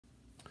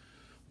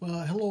Well,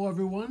 hello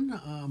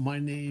everyone. My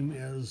name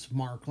is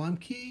Mark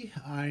Lemke.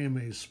 I am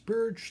a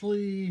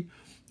spiritually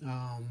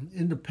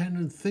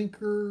independent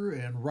thinker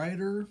and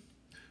writer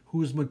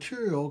whose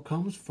material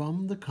comes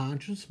from the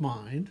conscious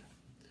mind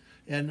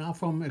and not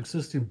from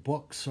existing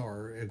books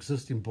or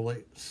existing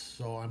beliefs.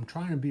 So I'm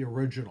trying to be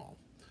original.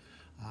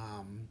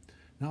 Um,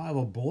 Now I have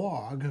a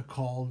blog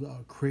called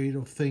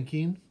Creative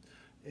Thinking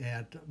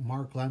at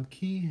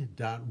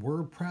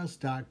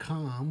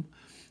marklemke.wordpress.com,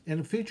 and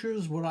it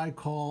features what I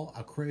call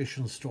a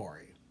creation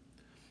story.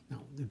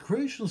 Now, the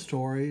creation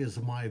story is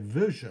my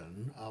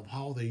vision of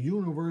how the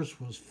universe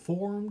was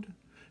formed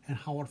and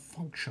how it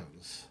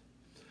functions.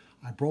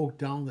 I broke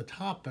down the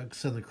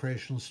topics in the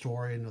creation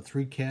story into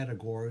three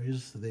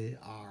categories. They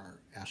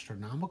are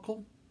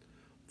astronomical,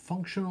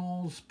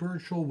 functional,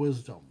 spiritual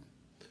wisdom.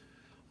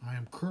 I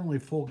am currently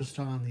focused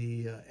on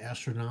the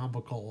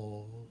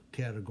astronomical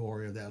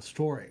category of that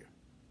story.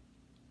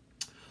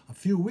 A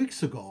few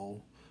weeks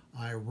ago,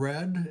 I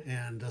read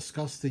and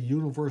discussed the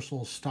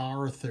universal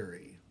star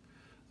theory.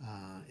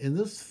 In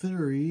this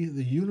theory,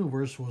 the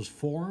universe was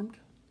formed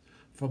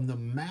from the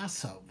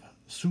massive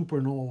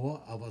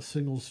supernova of a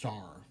single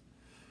star.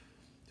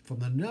 From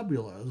the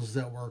nebulas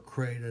that were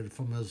created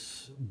from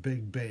this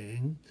Big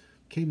Bang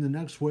came the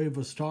next wave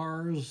of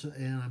stars,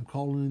 and I'm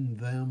calling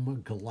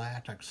them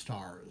galactic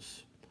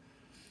stars.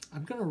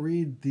 I'm going to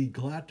read the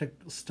galactic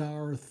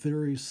star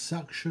theory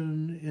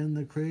section in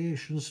the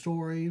creation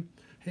story.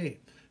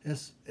 Hey,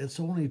 it's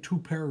only 2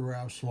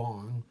 paragraphs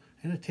long,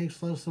 and it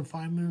takes less than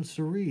 5 minutes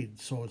to read,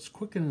 so it's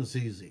quick and it's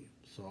easy.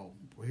 So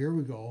here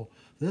we go.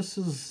 This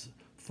is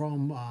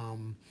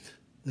from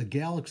the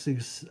galaxy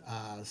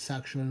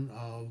section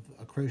of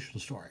a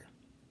creation story.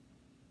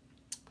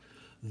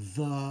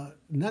 The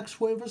next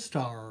wave of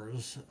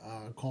stars,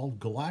 called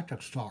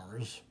galactic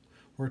stars,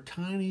 were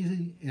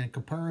tiny in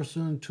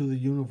comparison to the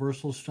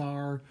universal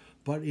star,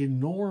 but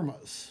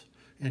enormous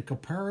in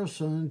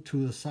comparison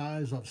to the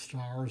size of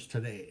stars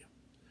today.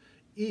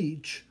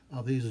 Each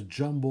of these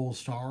jumbo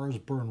stars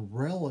burned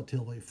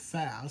relatively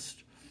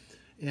fast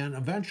and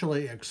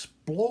eventually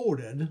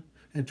exploded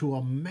into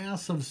a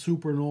massive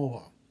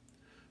supernova.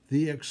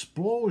 The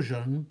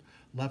explosion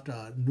left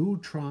a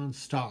neutron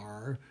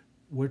star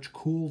which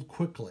cooled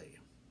quickly.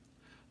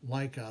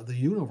 Like the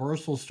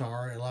universal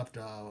star, it left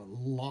a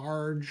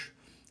large,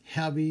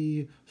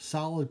 heavy,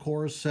 solid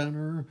core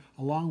center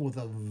along with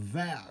a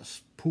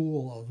vast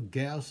pool of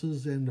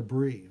gases and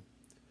debris.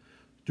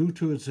 Due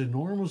to its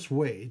enormous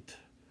weight,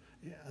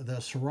 the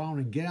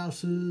surrounding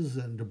gases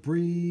and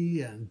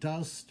debris and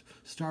dust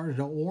started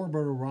to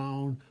orbit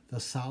around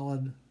the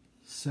solid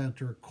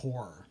center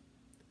core.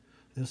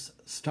 This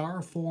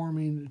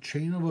star-forming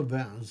chain of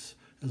events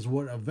is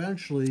what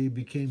eventually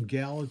became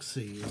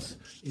galaxies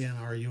in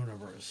our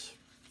universe.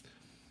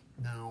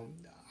 Now,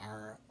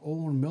 our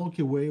own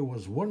Milky Way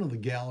was one of the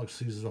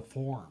galaxies to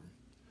form,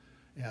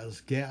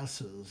 as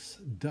gases,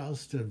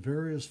 dust, and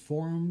various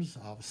forms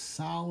of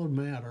solid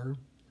matter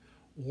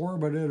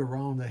orbited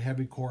around the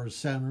heavy core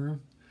center.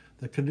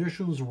 The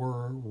conditions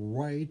were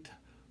right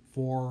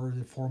for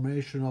the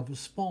formation of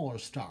smaller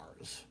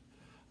stars.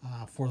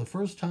 For the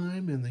first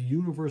time in the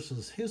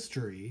universe's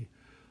history,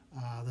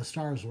 the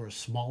stars were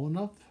small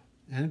enough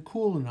and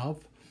cool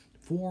enough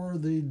for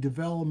the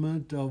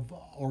development of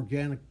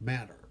organic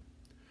matter.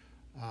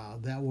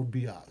 That would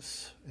be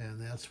us,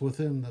 and that's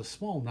within the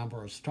small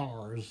number of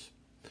stars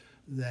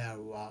that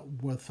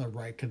with the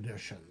right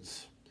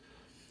conditions.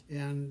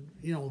 And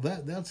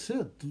that's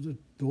it.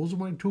 Those are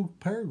my 2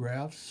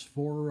 paragraphs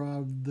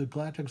for the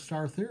galactic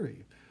star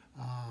theory.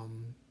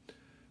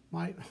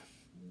 My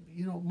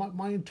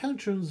my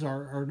intentions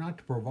are not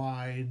to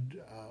provide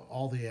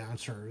all the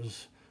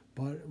answers,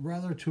 but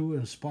rather to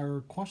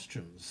inspire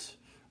questions,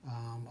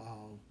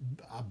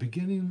 a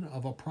beginning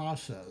of a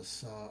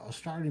process, a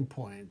starting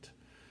point.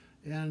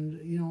 And,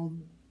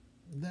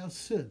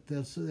 that's it.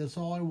 That's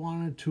all I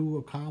wanted to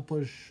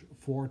accomplish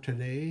for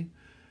today.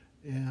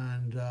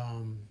 And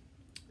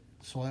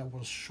so that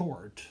was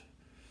short.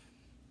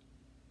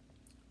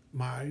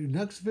 My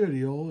next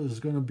video is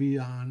going to be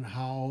on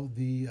how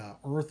the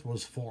Earth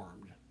was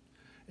formed,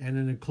 and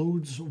it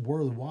includes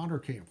where the water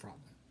came from,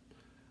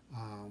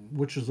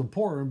 which is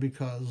important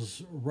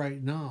because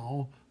right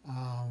now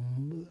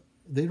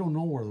they don't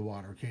know where the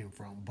water came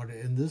from. But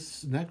in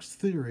this next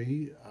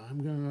theory,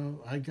 I'm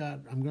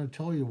gonna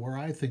tell you where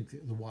I think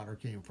the water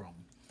came from.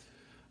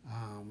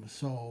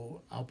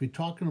 So I'll be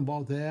talking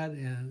about that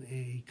in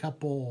a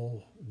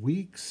couple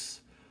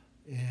weeks.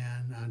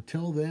 And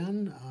until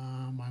then,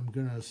 I'm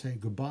going to say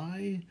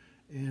goodbye,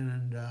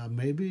 and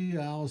maybe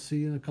I'll see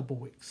you in a couple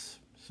weeks.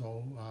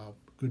 So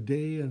good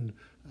day, and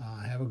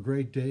have a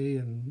great day,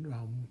 and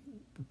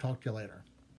talk to you later.